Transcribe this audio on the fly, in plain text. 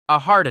A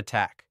heart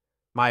attack,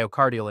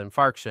 myocardial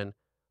infarction,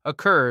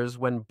 occurs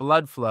when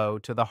blood flow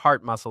to the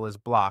heart muscle is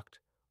blocked,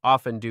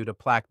 often due to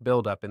plaque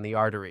buildup in the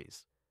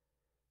arteries.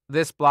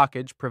 This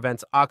blockage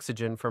prevents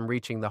oxygen from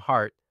reaching the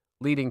heart,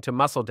 leading to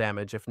muscle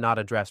damage if not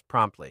addressed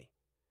promptly.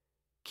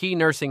 Key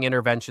nursing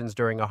interventions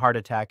during a heart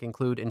attack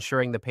include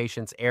ensuring the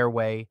patient's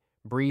airway,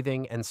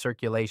 breathing, and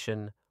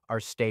circulation are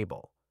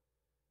stable.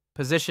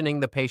 Positioning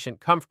the patient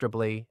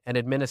comfortably and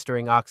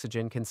administering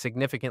oxygen can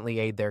significantly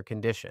aid their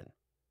condition.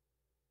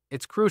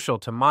 It's crucial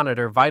to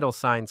monitor vital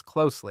signs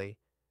closely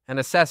and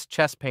assess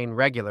chest pain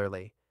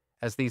regularly,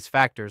 as these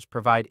factors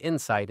provide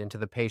insight into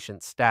the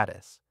patient's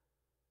status.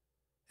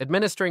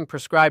 Administering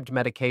prescribed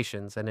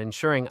medications and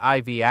ensuring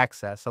IV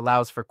access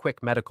allows for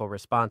quick medical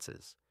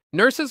responses.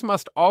 Nurses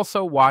must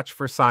also watch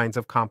for signs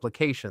of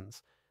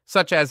complications,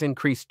 such as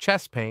increased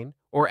chest pain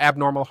or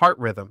abnormal heart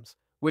rhythms,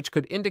 which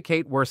could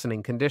indicate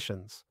worsening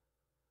conditions.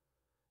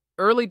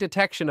 Early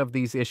detection of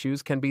these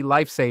issues can be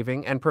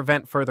life-saving and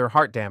prevent further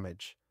heart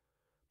damage.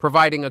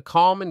 Providing a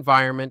calm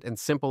environment and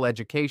simple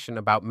education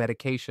about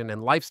medication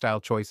and lifestyle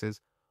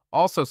choices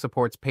also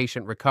supports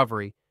patient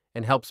recovery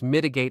and helps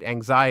mitigate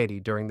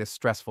anxiety during this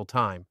stressful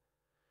time.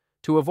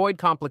 To avoid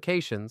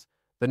complications,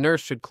 the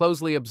nurse should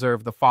closely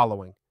observe the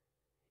following: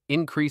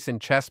 increase in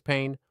chest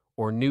pain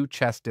or new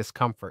chest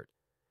discomfort.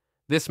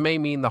 This may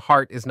mean the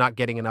heart is not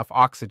getting enough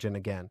oxygen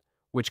again,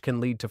 which can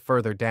lead to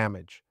further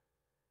damage.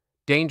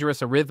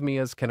 Dangerous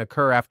arrhythmias can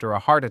occur after a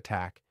heart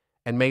attack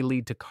and may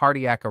lead to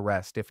cardiac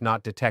arrest if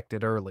not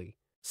detected early.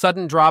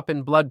 Sudden drop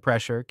in blood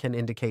pressure can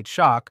indicate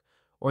shock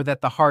or that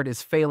the heart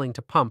is failing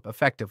to pump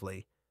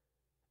effectively.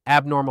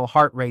 Abnormal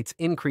heart rates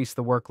increase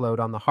the workload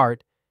on the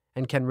heart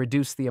and can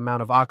reduce the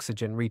amount of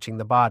oxygen reaching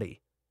the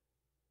body.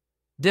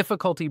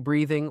 Difficulty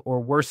breathing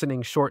or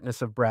worsening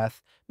shortness of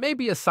breath may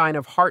be a sign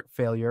of heart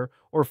failure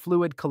or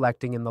fluid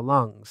collecting in the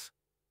lungs.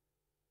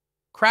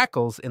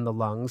 Crackles in the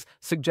lungs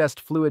suggest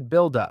fluid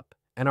buildup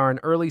and are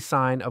an early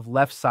sign of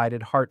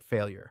left-sided heart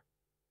failure.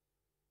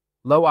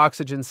 Low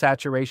oxygen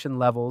saturation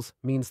levels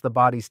means the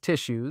body's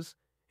tissues,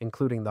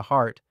 including the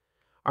heart,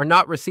 are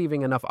not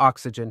receiving enough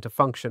oxygen to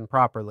function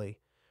properly.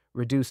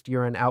 Reduced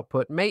urine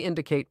output may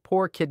indicate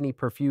poor kidney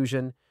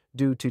perfusion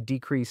due to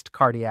decreased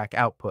cardiac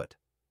output.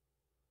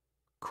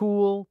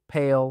 Cool,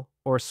 pale,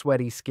 or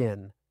sweaty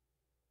skin.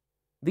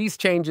 These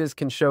changes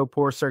can show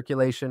poor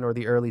circulation or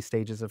the early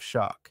stages of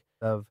shock.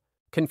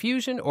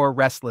 Confusion or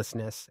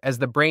restlessness, as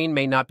the brain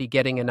may not be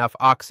getting enough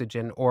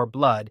oxygen or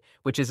blood,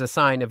 which is a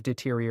sign of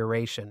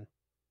deterioration.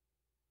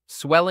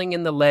 Swelling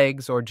in the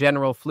legs or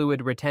general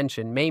fluid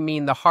retention may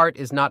mean the heart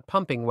is not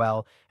pumping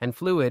well and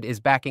fluid is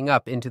backing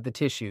up into the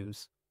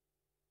tissues.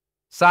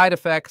 Side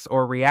effects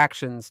or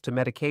reactions to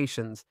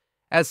medications,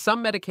 as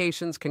some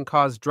medications can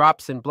cause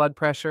drops in blood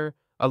pressure,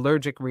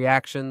 allergic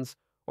reactions,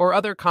 or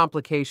other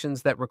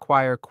complications that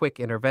require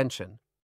quick intervention.